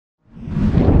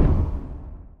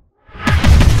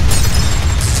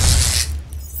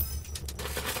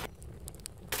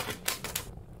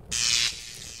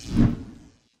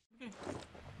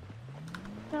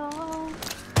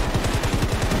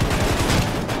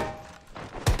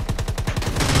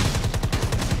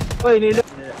Uy, nila.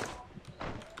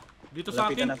 Dito sa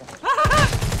akin.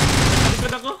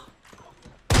 Likod ako.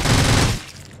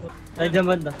 Ay, dyan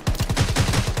banda.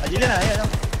 Ayun na, ayan o.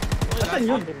 Asan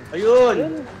yun? Ayun!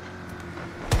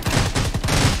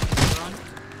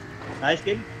 Nice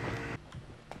kill.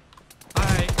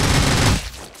 Hi.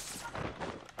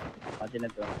 Pati na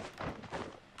to.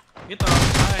 Ito,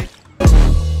 hi.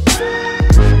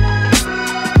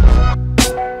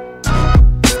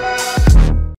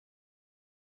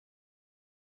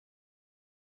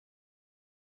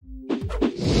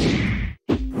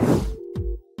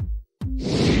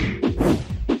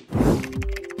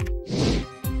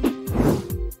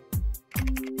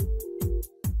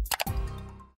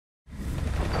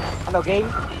 Ano, game?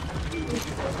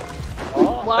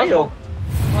 Oh, Wow. kayo.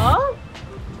 Wow?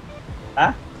 Ha?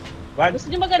 Wag. Gusto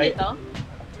niyo maganito?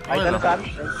 Ay, ano saan?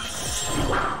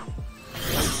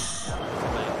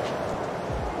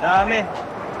 Dami.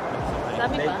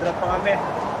 Dami Day ba? drop pa kami.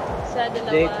 Sa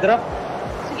dalawa. Day drop?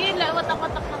 Sige,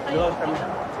 watak-watak lang kayo. Doon kami.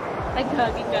 Ay,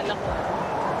 gagi kala ko.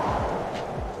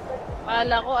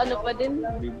 Kala ko, ano pa din?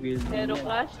 Zero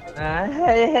clash.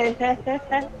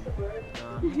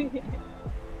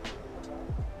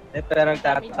 Pero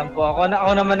nagtatampo ako.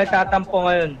 Ako naman nagtatampo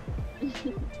ngayon.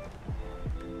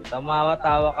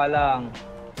 Tamawa-tawa ka lang.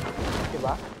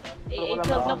 Diba? Eh,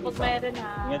 ikaw lang po meron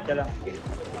ha. Ingat ka lang.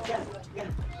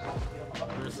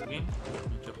 First game.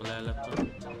 Medyo kalala to.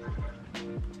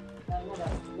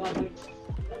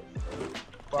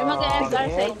 May mag-SR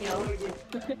sa inyo.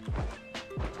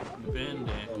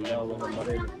 Depende. Wala ko ng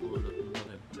baril. Pulot ng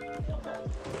baril.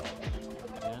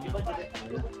 Ayan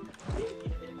na.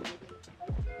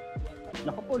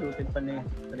 Nakapulutin pa ni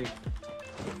Rick.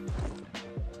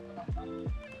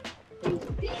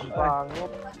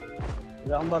 Pangit.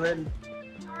 Wala akong baril.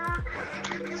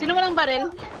 Sino walang baril?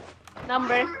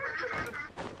 Number?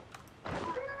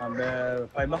 Number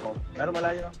 5 ako. Pero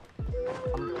malayo.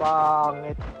 Ang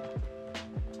pangit.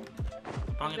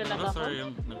 Pangit na Talaga sir ko?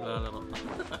 yung naglalaro.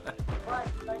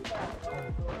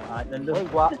 Kahit nandun. Uy,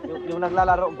 yung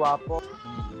naglalaro, gwapo.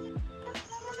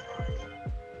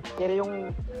 Pero yung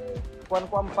kuwan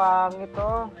ko ang pangit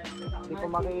oh. Hindi ko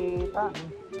makita.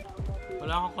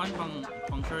 Wala akong kuhan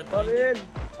pang short range. Baril!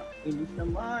 English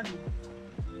naman.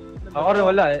 Ako rin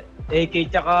wala eh. AK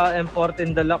tsaka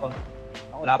M14 dala ko.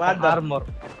 Wala pang espada. armor.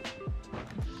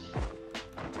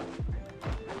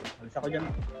 Alis ako dyan.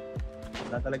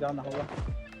 Wala talaga ako nakuha.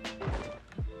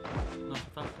 Nasa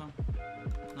taas lang.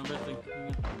 Number 3.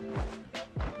 Ingat.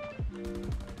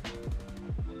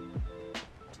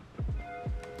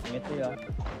 Ingat ko yan.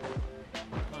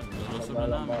 Lulusog na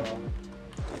namin.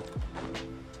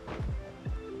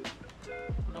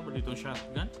 Wala ba dito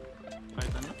shotgun?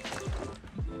 Kahit ano?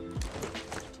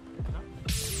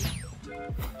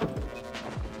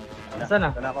 Wala? Saan na?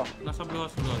 Wala ako. Nasa blue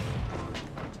house, blue house.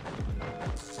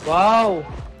 Wow!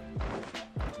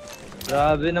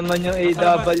 Grabe naman yung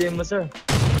AW mo, sir.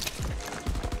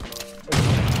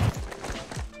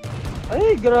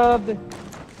 Ay, grabe.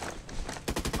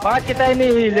 Bakit kita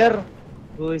ini-healer?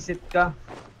 Buisit ka.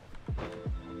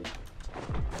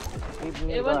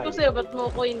 Ewan ko sa'yo, ba't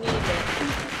mo ko inili?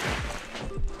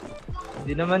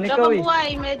 Hindi naman ikaw eh. Kapabuhay,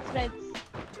 meds.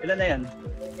 Ilan na yan?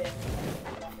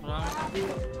 Marami.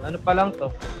 Ano pa lang to?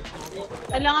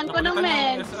 Kailangan ko ng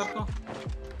meds. SR ko.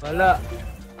 Wala.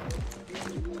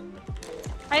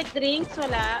 Kahit drinks,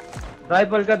 wala.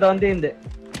 Rifle ka doon, hindi.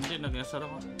 Hindi, nag-SR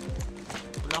ako.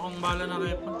 Wala akong bala na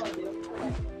rifle.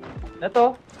 Ito.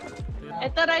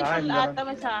 Ito rifle ata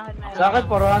may sa akin. Sa akin,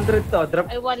 400 to. Drop.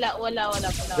 Ay, wala pala.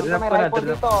 Drinap ko na,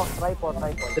 drinap.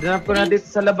 Drinap ko na dito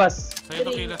sa labas. Sa'yo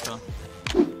to killas oh.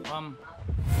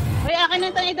 Uy, akin na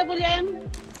itong AWM.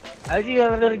 Ay, sige,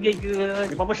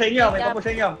 Ipapo sa inyo, may papo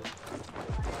sa inyo.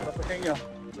 Ipapo sa inyo.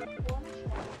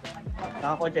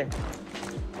 Nakakotse.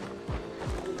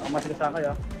 Nakamasig sa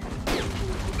kayo.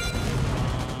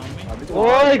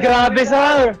 Uy, grabe,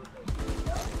 sir!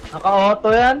 Naka-auto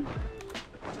yan.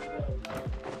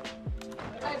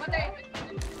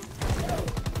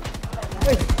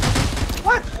 Uy,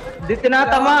 what? Hindi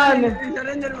tinatamaan.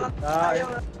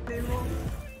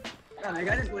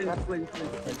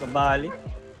 May kabali.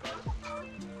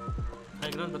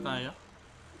 High ground ba tayo?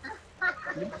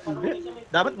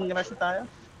 Dapat mag-rush tayo.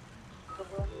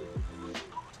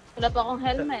 Wala pa akong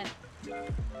helmet.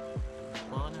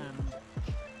 Baka na yan.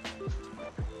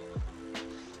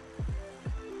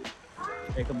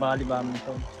 May kabali ba mo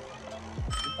ito?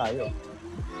 Tayo.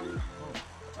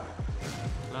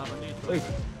 Laban dito. Uy!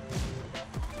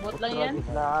 Bot lang yan.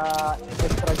 Na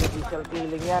extrajudicial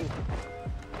killing yan.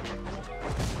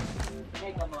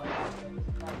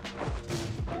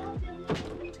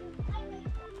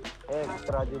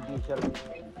 Extrajudicial.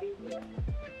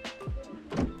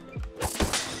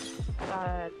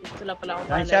 Wala pala ako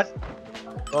Gunshot.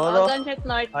 Oh, Solo. gunshot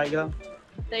north. High ground.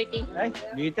 30. Ay,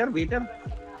 bitter.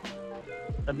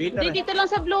 Sa bitter Hindi, eh. dito lang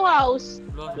sa blue house.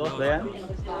 Close ba yan?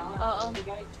 Oo.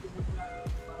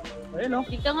 Ayun o.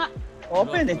 Dito nga.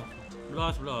 Open eh.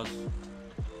 Blows. Blows.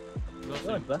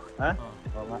 Close ba? Ha? Oh.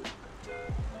 Oo nga.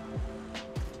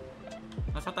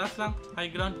 Nasa taas lang.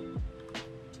 High ground.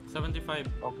 75.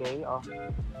 Okay, oh. Okay.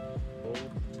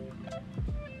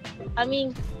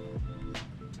 Aming.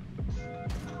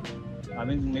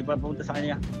 May papunta sa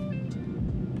kanya.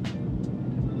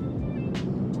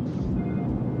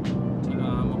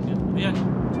 Nag-aamok yan. Ayan.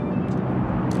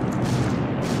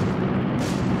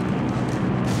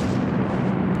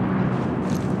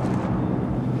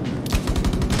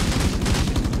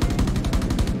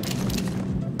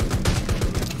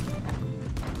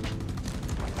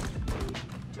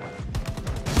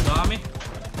 Dami.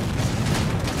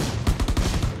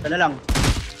 Ito na lang.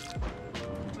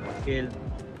 Kill.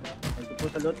 Magpupo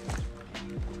sa loot.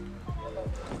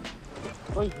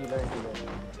 Uy, healer.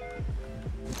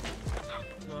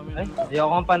 Dami. Ay,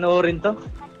 ayoko kang panoorin to.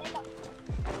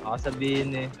 Ako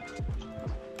sabihin eh.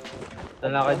 Ito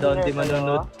na kay Dondi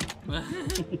manunod.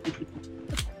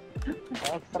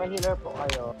 Extra healer po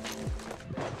kayo.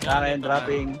 Sa akin,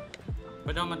 dropping.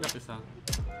 Pwede ako mag-drop isa.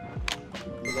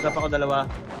 Drop ako dalawa.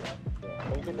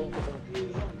 Thank you.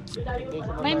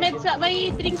 May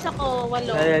drinks ako,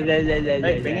 8.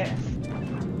 Ay, pingi.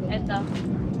 Eto.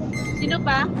 Sino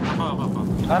pa? Ako.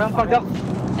 Parang pag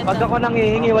ako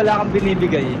nangihingi, wala kang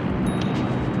binibigay.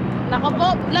 Nako po,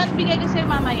 lahat bigay ko sa'yo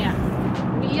mamaya.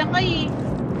 Umiiyak ka eh.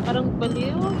 Parang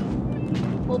baliw.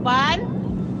 Pupan?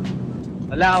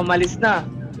 Wala, umalis na.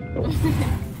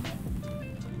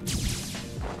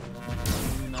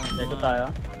 Dito tayo.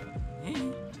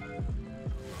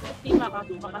 Hindi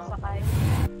makasakay.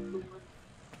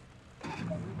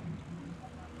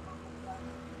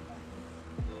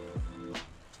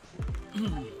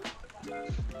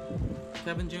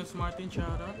 Kevin James Martin,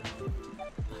 shoutout.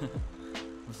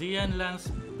 Zian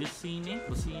Lance Busini,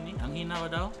 ang hinawa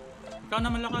daw. Ikaw na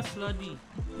malakas, Lodi.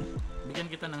 Bigyan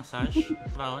kita ng sash,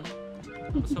 crown.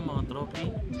 Gusto mo,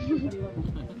 trophy.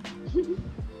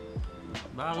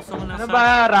 Baka gusto mo na Ano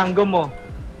ba ranggo mo?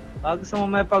 Baka gusto mo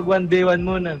may pag 1v1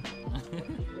 muna.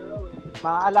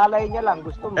 Maalalay niya lang,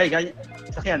 gusto mo. Ay, ganyan.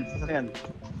 Sasakyan.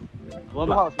 Blue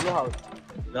Bumaba. house. Blue house.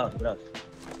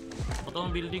 Ito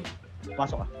ang building.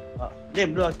 Pasok ka. Hindi,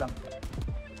 blue house lang.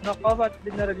 Nako, ba't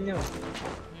dinaral nyo?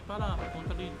 May para,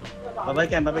 punta dito.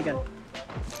 Babalikan. Okay.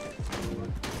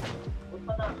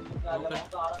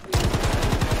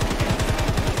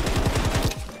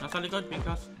 Nasa likod, pink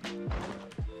house.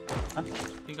 Ha?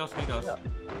 Pink house. Nasa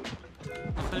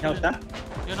Pink house na?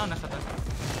 Yun o, nasa taas.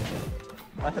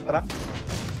 Sa truck.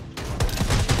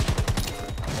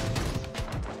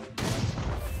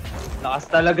 Lakas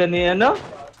talaga ni ano?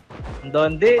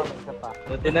 Dondi. Isa pa.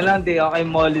 Buti na lang, di ako kay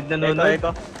Molid nanonood.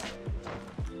 Eko.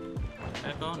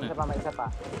 Eto, May isa pa.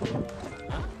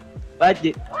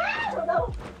 Budget.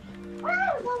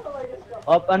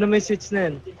 Ano may switch na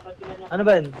yun? Ano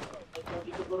ba yun?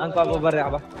 Ang papabarya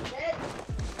ka ba?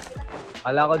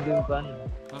 Kala ko din pa ano.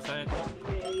 nasa eto.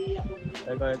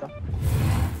 Eko.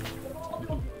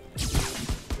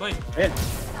 Hoy, Ayun.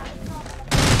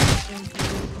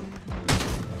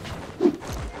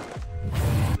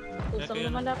 Kusang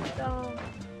lumalapit ako.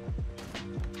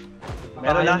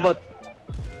 Meron na. Yung bot.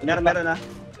 Meron na.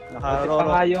 Buti pa Naka-roro.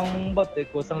 nga yung bot eh.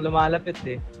 Kusang lumalapit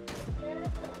eh.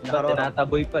 Ba't Naka-roro.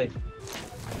 tinataboy pa eh.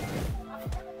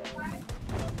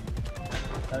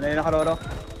 Ano yung naka-roro?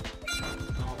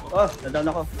 Oh, nadown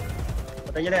ako.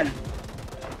 Patay niya na yan.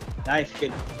 Nice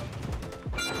kill.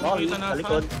 Oh, Nakita na sa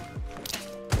likod.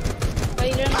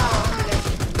 Fire na ako.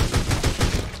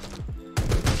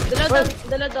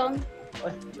 Dala doon.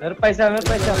 Meron pa isa.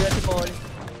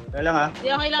 Kaya lang ha. Di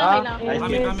okay lang. Nice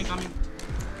kami. kill.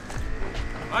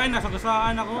 Ay,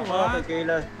 nasagasaan ako. What?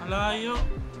 KILLS. Ang layo.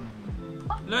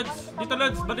 Lods, dito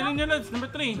Lods. Barilin niya Lods. Number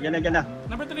 3. Yan na.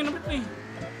 Number 3.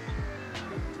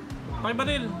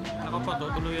 Pakibaril. Ako pa,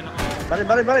 tutuluyan ako.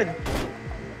 Barin.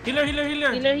 Healer.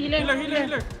 Healer. Nice.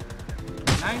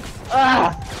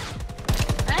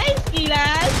 Nice,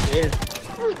 Kilas! Kill.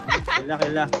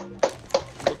 Kill na.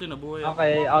 Buti nabuhay ako.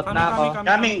 Okay, out na ako.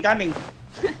 Coming.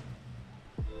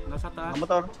 Nasa taas. Ang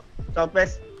motor.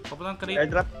 Southwest. Papulang crate.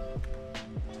 Airdrop.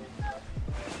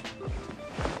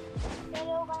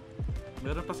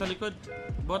 Meron pa sa likod.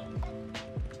 Bot.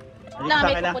 Hindi Wala, sa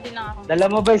may akin na. kukutin lang ako. Dala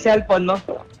mo ba yung cellphone mo?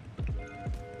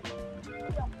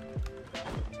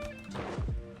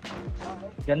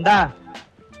 Ganda.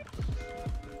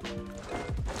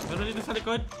 sa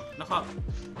likod. Naka.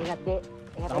 Ingat, di.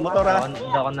 Ingat. Nakamotor, ah.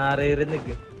 Hindi ako naririnig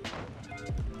eh.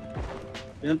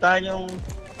 Pinuntahan yung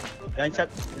gunshot.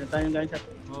 Pinuntahan yung gunshot.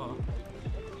 Oo.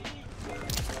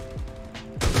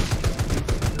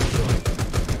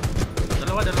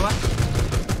 Dalawa.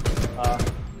 Ah.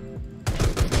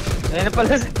 Ayun na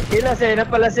pala si Killas, ayun na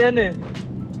pala si ano eh.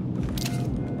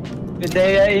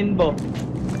 Pidea Inbo.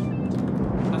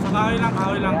 Nasa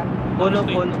kahoy lang. Puno.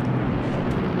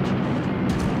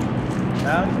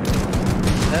 Down.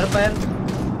 Meron pa yan.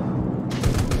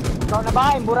 Ikaw na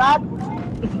ba, imburat?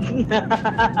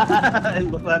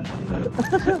 Elbosan.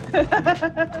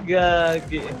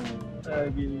 Gagi.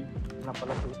 Na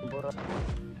pala si imburat.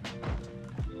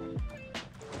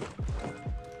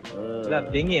 Wala,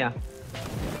 bingi ah.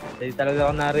 Hindi talaga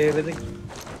ako naririnig.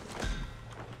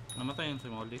 Namatay yun si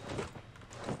Molly.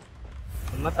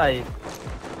 Matay.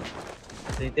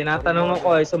 Kasi tinatanong ako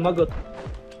ay sumagot.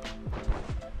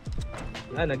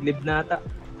 Ah, nag-live na ata.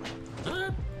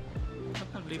 Ba't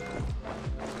nag-leave?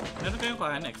 Meron kayong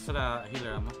kuhaan, extra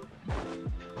healer mo?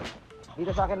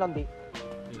 Dito sa akin, Londi.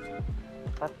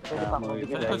 Pwede pa ako.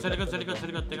 Sa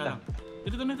likod. Teka lang.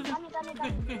 Dito.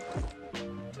 Okay.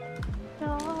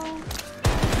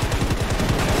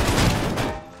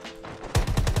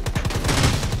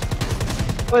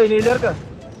 Uy, niler ka.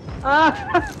 Ah!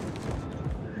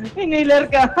 Hiniler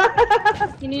ka.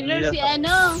 Hiniler si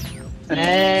ano?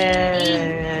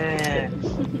 May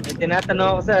tinatanong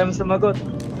ako sa sumagot.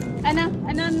 Ano,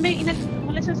 may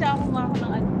wala siya ako mga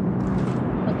ng ano.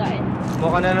 Pagkain.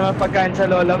 Mukha na naman pagkain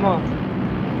sa lola mo.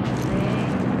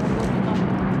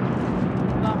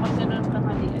 Baka ganun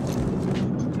tanghalian.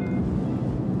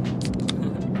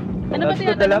 Ano ba Wala ko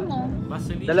tinatanong mo?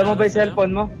 Dala mo ba yung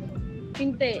cellphone mo?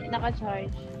 Hindi,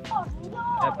 naka-charge.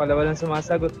 Kaya pala walang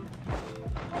sumasagot.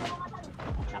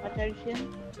 Naka-charge yun.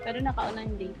 Pero naka-on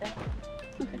yung data.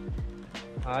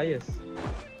 Ayos.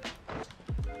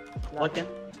 Bot yan.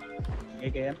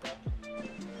 Okay yan.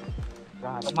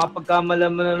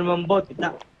 Mapagkamalan mo na naman bot.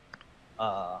 Gitna.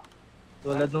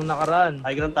 Tulad nung nakaraan.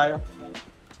 High ground tayo.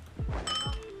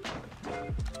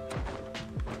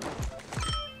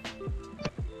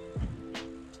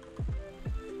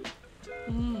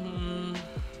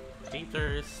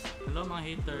 Haters. Hello mga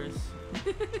haters.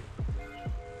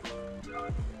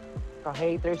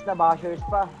 Ka-haters na, bashers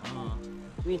pa. Oo.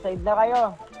 Suicide na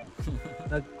kayo.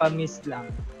 Nagpa-miss lang.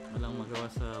 Walang magawa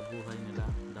sa buhay nila.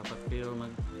 Dapat kayo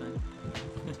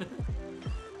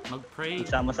mag-pray.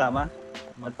 Sama-sama.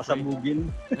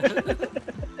 Magpasabugin.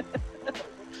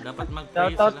 Dapat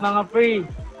mag-pray Shoutout sila. mga free.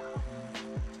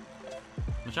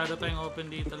 Masyado tayong open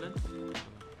dito, lads.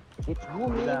 It's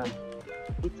booming. Wala.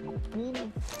 It's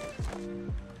booming.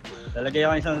 Lalagay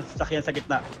ako isang sasakyan sa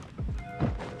gitna.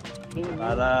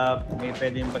 Para may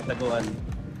pwedeng pagtaguan.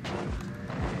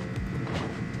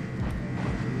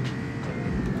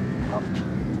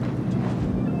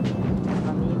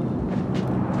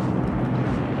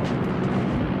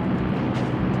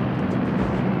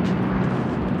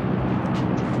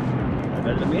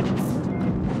 Tagal lumit.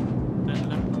 Tayo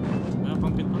lang. May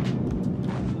pang pito.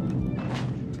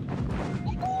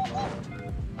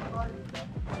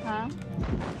 Ha?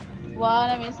 Wow,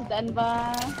 namin sa daan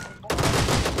ba?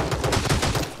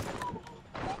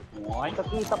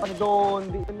 Kita pa ni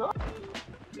Dondi. Ano?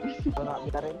 Ito na,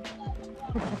 kita rin.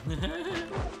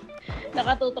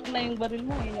 Nakatutok na yung baril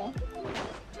mo eh, no?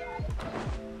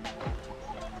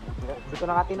 Hindi ko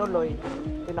na nga tinuloy.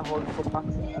 Pina-hold ko pa.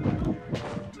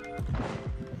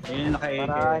 Ayun yung naka-AK.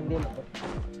 Para hindi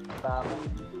tama.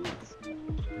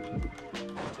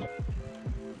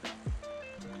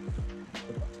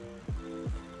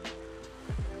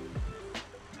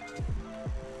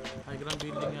 High ground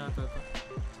building yata ito.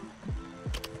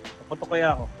 Putok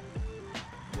kaya ako.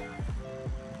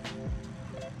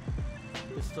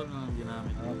 Pistol na ang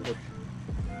ginamit.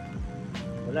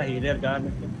 Wala, healer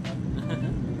gamit.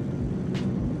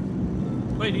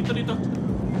 Uy, dito.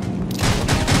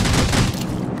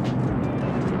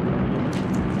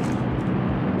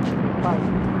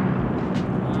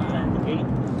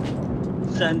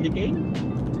 Sandy Kane?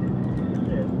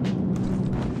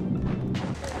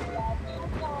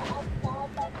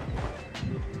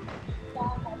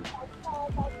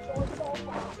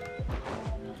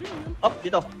 Up,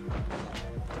 dito.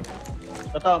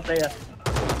 Totoo, player.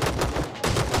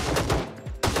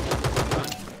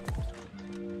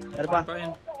 Ano pa?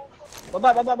 Pain. Baba.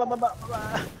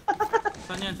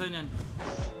 Saan yan?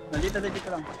 Nandito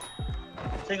lang.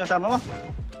 Sa'yo kasama mo?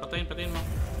 Patayin mo.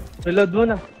 Reload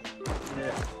muna.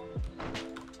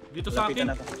 Dito sa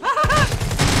akin. Lapitan na to.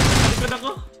 Likod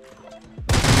ako.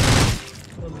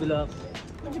 Mabila ako.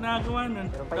 Ano ginagawa nun?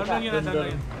 Meron pa Down isa.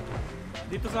 yun.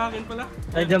 Dito sa akin pala.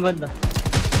 Ay, dyan banda.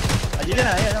 Ayun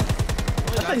na, ayan. Oh.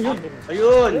 Uy, Nasaan last yun? one.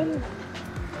 Ayun!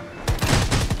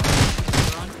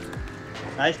 Round.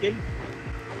 Nice kill.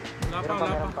 Wala pa, Meron pa,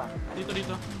 wala meron pa. pa.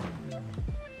 Dito.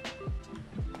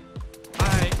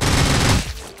 Hi.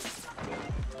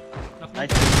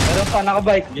 Nice. Meron pa,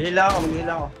 nakabike. Maghihila ako,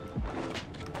 maghihila ako.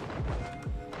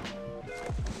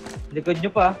 Likod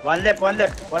nyo pa. One left.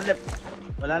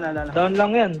 Wala na. Down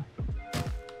lang yan.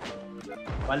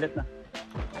 One left na.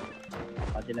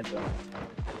 Pati na to.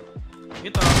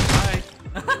 Ito, hi.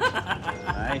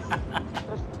 Nice.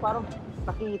 Tapos parang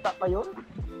nakita pa yun.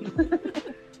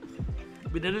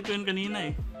 Binaril ko yun kanina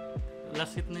eh.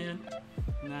 Last hit na yun.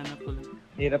 Nanap ko lang.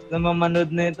 Hirap naman manood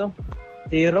na ito.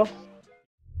 Zero.